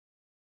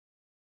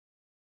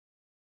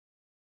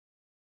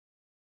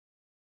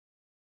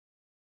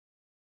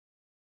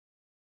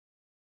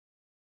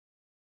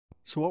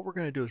So what we're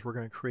going to do is we're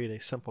going to create a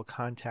simple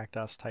contact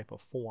us type of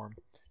form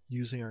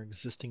using our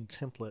existing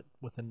template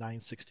with a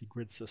 960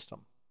 grid system.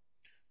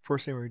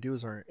 First thing we're going to do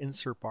is our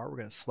insert bar, we're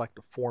going to select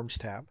the Forms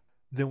tab.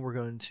 Then we're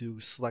going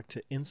to select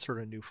to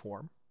insert a new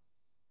form.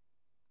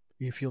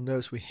 If you'll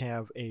notice, we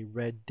have a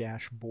red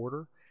dash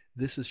border.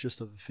 This is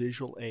just a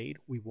visual aid.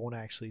 We won't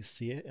actually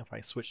see it. If I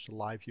switch to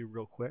live view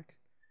real quick,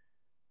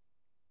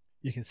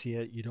 you can see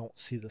it. You don't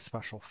see the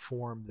special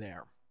form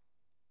there.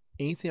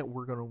 Anything that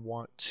we're going to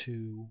want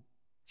to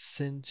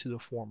send to the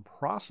form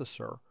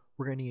processor,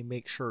 we're going to need to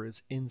make sure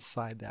is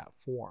inside that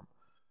form.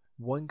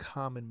 One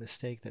common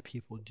mistake that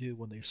people do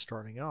when they're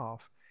starting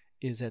off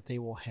is that they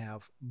will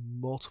have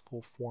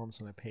multiple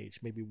forms on a page,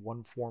 maybe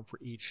one form for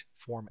each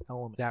form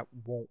element. That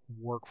won't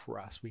work for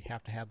us. We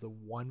have to have the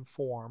one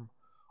form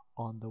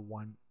on the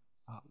one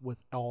with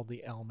all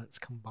the elements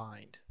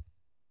combined.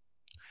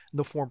 In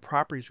the form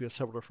properties, we have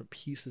several different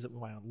pieces that we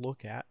want to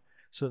look at.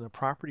 So in the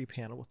property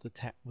panel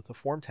with the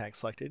form tag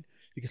selected,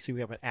 you can see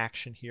we have an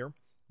action here.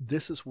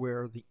 This is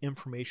where the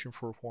information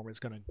for a form is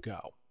going to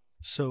go.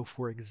 So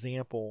for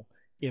example,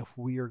 if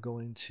we are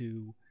going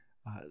to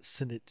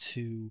send it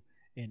to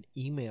an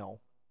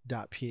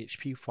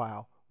email.php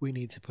file, we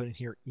need to put in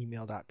here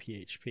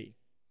email.php.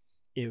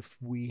 If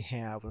we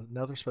have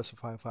another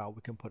specified file,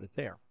 we can put it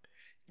there.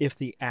 If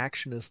the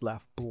action is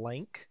left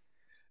blank,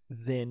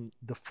 then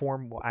the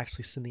form will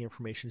actually send the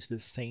information to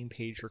the same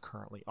page you're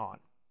currently on.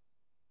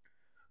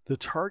 The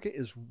target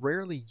is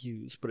rarely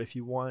used, but if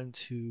you wanted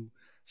to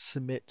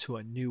submit to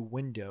a new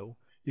window,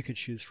 you could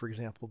choose, for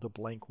example, the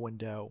blank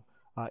window.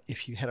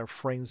 If you had a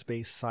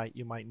frames-based site,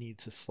 you might need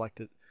to select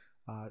it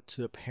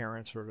to the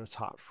parent or the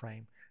top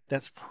frame.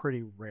 That's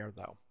pretty rare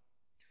though.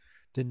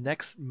 The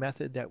next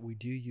method that we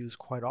do use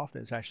quite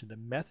often is actually the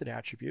method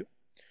attribute.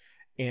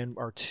 And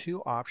our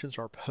two options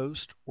are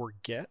post or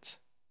get.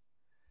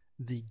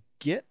 The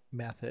get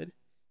method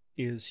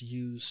is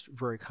used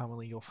very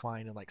commonly, you'll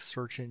find in like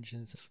search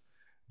engines.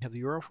 You have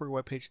the URL for your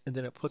web page, and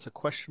then it puts a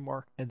question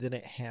mark, and then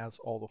it has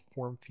all the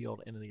form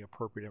field and the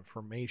appropriate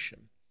information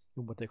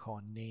in what they call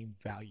a name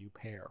value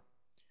pair.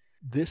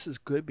 This is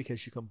good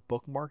because you can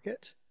bookmark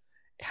it.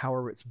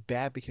 However, it's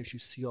bad because you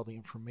see all the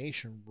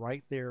information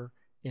right there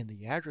in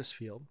the address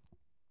field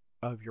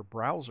of your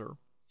browser,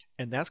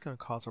 and that's going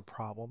to cause a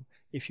problem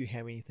if you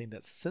have anything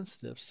that's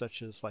sensitive,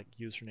 such as like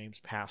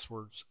usernames,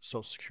 passwords,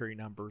 social security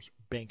numbers,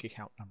 bank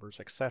account numbers,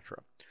 etc.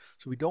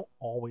 So we don't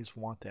always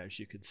want that, as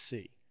you can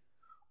see.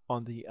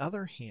 On the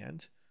other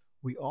hand,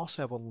 we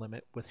also have a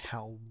limit with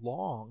how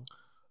long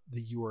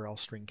the URL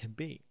string can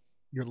be.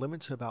 You're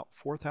limited to about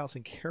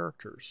 4,000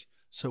 characters.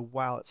 So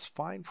while it's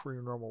fine for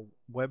your normal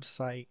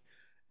website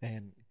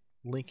and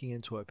linking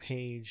into a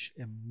page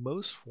in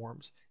most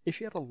forms, if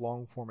you had a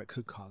long form, it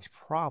could cause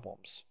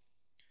problems.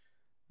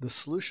 The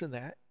solution to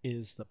that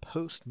is the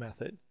post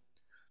method.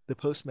 The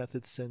post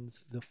method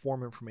sends the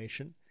form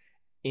information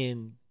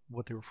in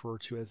what they refer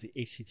to as the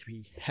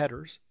HTTP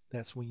headers.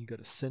 That's when you go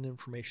to send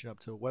information up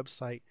to a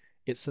website,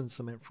 it sends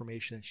some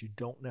information that you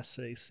don't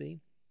necessarily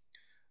see.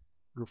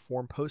 Your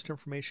form post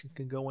information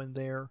can go in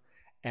there,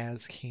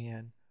 as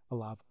can a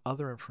lot of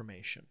other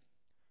information.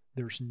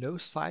 There's no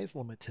size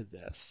limit to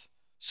this,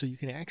 so you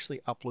can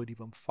actually upload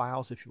even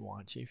files if you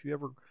want to. If you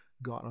ever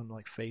got on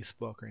like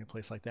Facebook or any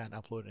place like that and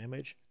upload an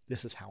image,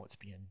 this is how it's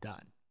being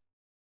done.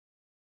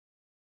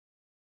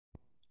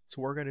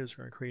 So what we're going to do is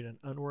we're going to create an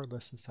unordered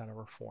list inside of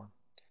our form.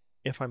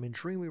 If I'm in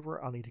Dreamweaver,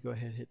 I'll need to go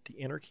ahead and hit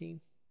the Enter key.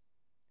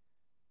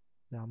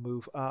 Now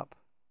move up,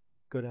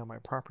 go down my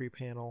property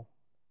panel,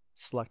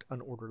 select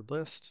Unordered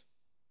List,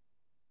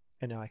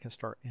 and now I can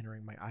start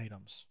entering my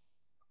items.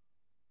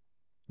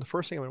 The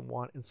first thing I'm going to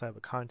want inside of a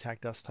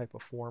Contact Us type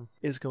of form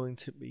is going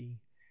to be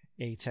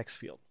a text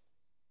field.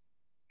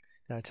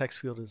 Now a text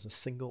field is a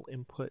single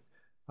input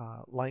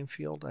line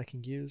field I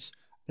can use.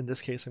 In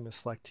this case, I'm going to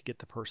select to get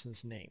the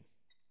person's name.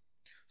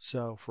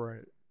 So for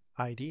an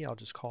ID, I'll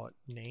just call it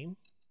name.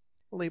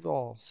 Label,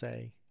 I'll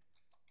say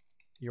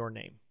your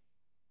name.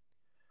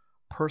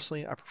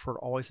 Personally, I prefer to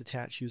always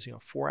attach using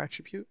a for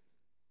attribute.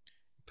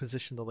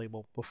 Position the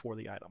label before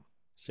the item.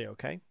 Say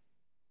OK.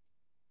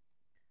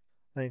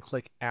 Then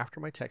click after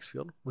my text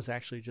field was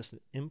actually just an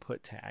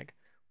input tag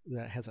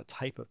that has a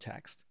type of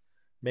text.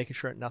 Making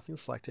sure that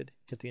nothing's selected,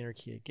 hit the Enter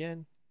key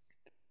again.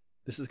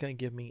 This is going to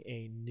give me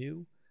a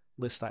new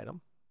list item.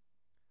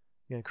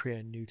 I'm going to create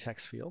a new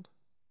text field.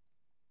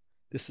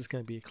 This is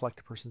going to be a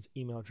collected person's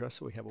email address,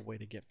 so we have a way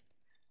to get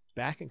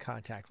back in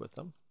contact with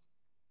them.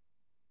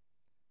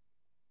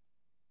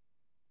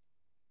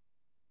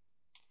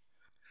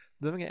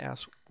 Then I'm going to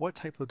ask what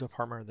type of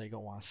department are they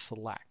going to want to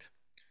select.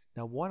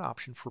 Now one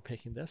option for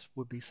picking this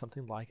would be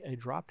something like a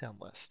drop-down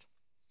list.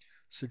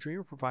 So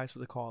Dreamweaver provides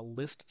what they call a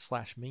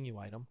list/menu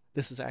item.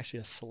 This is actually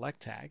a select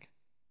tag.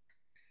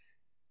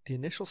 The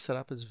initial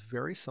setup is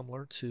very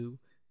similar to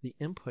the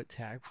input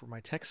tag for my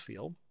text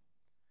field.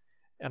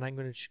 And I'm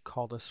going to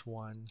call this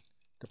one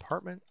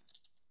department.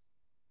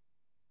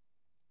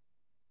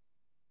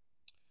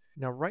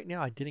 Now right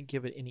now I didn't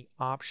give it any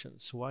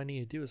options, so what I need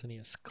to do is I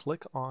need to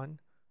click on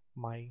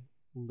my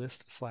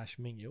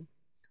list/menu.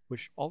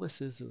 which all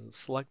this is a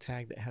select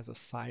tag that has a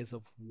size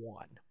of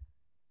 1.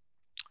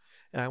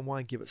 And I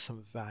want to give it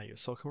some value.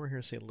 So I'll come over here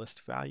and say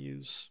list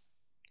values.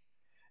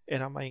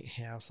 And I might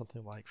have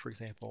something like, for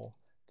example,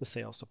 the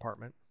sales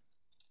department.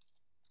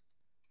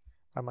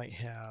 I might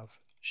have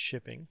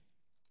shipping.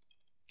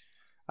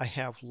 I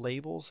have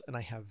labels and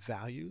I have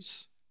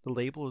values. The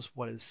label is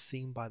what is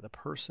seen by the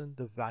person.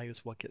 The value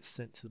is what gets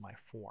sent to my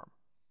form.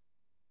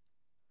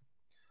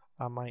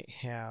 I might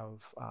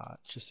have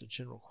just a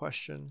general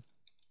question.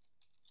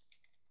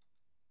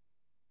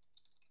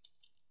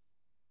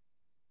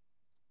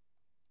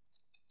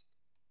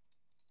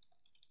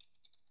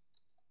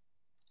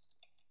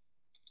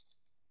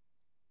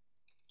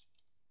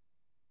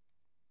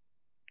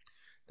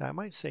 Now I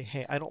might say,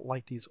 hey, I don't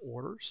like these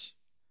orders.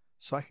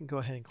 So I can go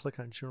ahead and click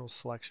on general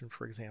selection,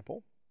 for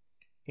example,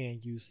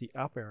 and use the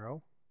up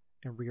arrow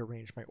and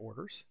rearrange my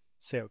orders.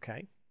 Say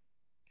OK.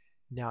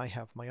 Now I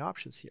have my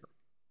options here.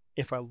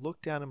 If I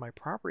look down in my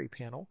property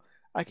panel,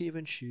 I can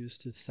even choose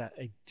to set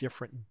a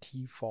different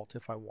default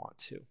if I want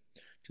to,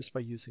 just by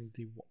using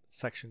the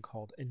section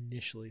called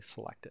initially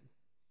selected.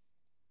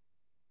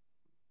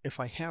 If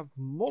I have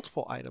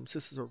multiple items,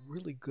 this is a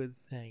really good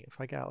thing.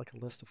 If I got like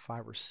a list of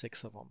 5 or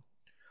 6 of them,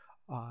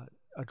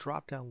 a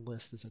drop-down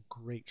list is a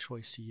great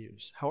choice to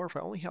use. However, if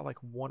I only have like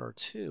 1 or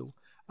 2,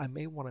 I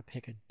may want to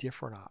pick a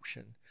different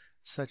option,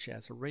 such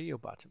as a radio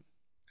button.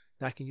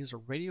 Now I can use a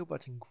radio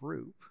button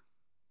group.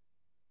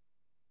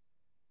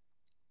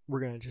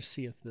 We're going to just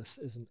see if this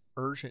is an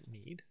urgent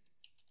need.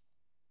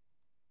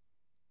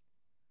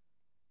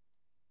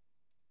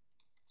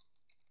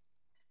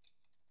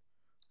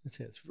 Let's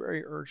say it's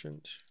very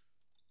urgent.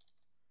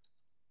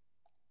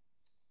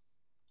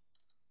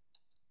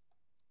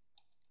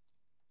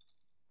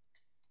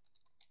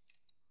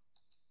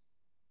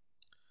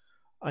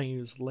 I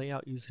use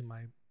layout using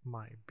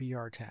my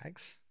BR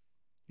tags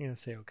and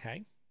say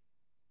OK.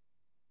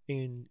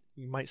 And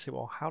you might say,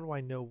 well, how do I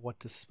know what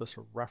this is supposed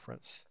to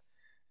reference?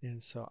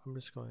 And so I'm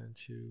just going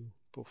to,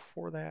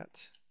 before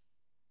that,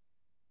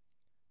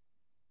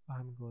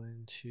 I'm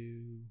going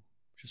to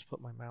just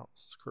put my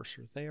mouse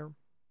cursor there.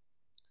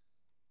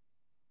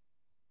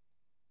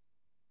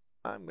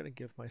 I'm going to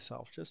give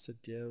myself just a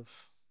div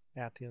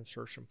at the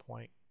insertion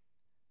point,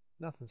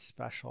 nothing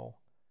special.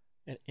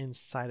 And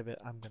inside of it,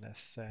 I'm going to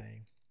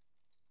say,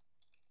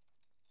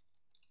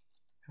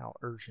 how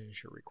urgent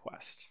is your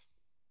request?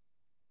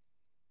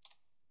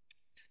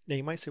 Now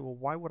you might say, well,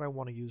 why would I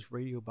want to use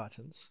radio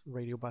buttons?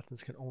 Radio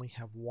buttons can only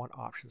have one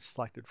option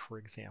selected, for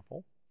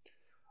example.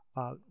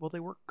 Well, they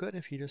work good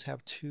if you just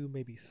have 2,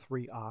 maybe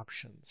 3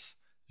 options.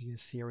 You can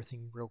see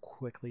everything real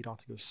quickly. You don't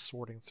have to go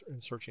sorting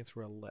and searching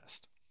through a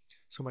list.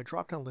 So my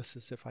drop-down list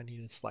is if I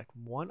need to select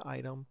one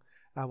item,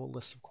 I have a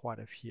list of quite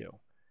a few.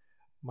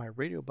 My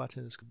radio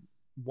button is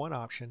one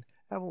option.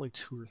 I have only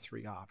 2 or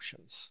 3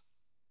 options.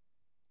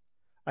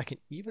 I can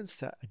even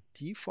set a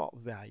default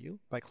value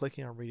by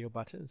clicking on radio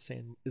button and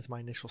saying, is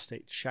my initial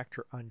state checked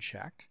or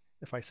unchecked?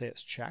 If I say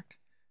it's checked,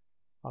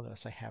 I'll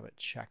notice I have it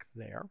checked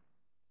there.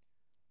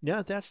 Now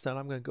that that's done,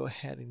 I'm going to go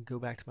ahead and go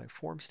back to my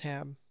Forms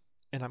tab,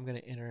 and I'm going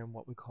to enter in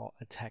what we call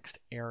a text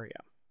area.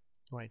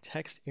 My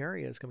text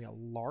area is going to be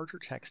a larger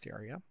text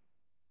area. I'm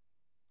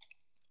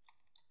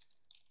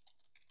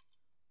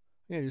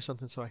going to do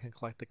something so I can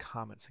collect the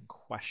comments and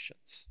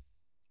questions.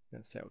 I'm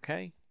going to say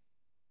OK.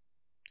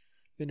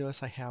 You'll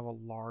notice I have a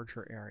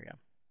larger area.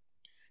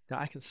 Now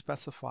I can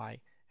specify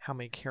how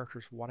many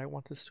characters what I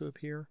want this to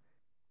appear.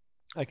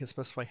 I can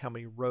specify how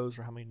many rows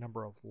or how many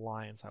number of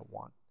lines I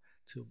want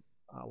to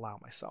allow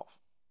myself.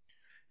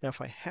 Now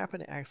if I happen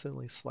to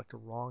accidentally select a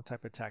wrong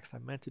type of text, I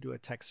meant to do a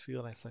text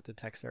field and I selected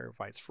text area,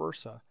 vice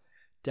versa,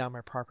 down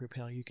my property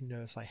panel you can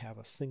notice I have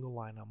a single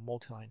line and a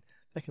multi-line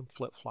that can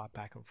flip-flop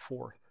back and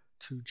forth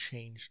to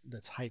change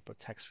the type of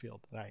text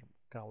field that I'm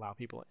going to allow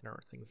people to enter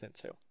things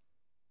into.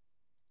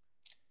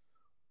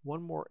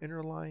 One more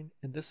inner line,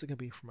 and this is going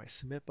to be for my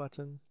submit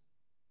button.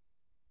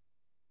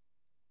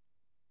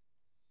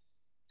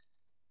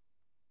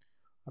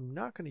 I'm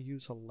not going to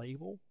use a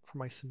label for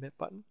my submit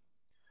button.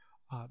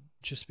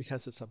 Just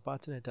because it's a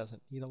button, it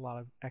doesn't need a lot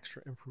of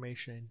extra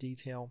information and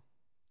detail.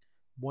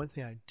 One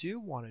thing I do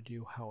want to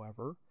do,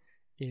 however,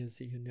 is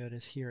that you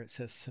notice here it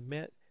says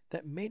submit.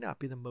 That may not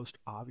be the most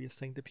obvious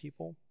thing to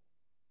people.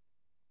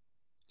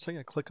 So I'm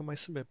going to click on my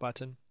submit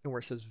button, and where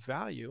it says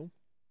value,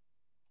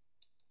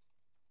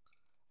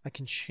 I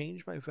can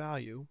change my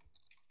value.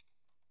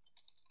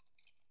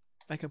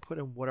 I can put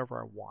in whatever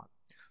I want.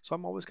 So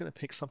I'm always going to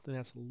pick something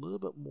that's a little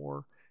bit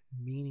more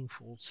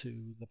meaningful to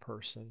the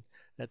person,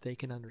 that they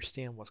can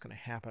understand what's going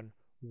to happen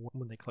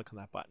when they click on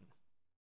that button.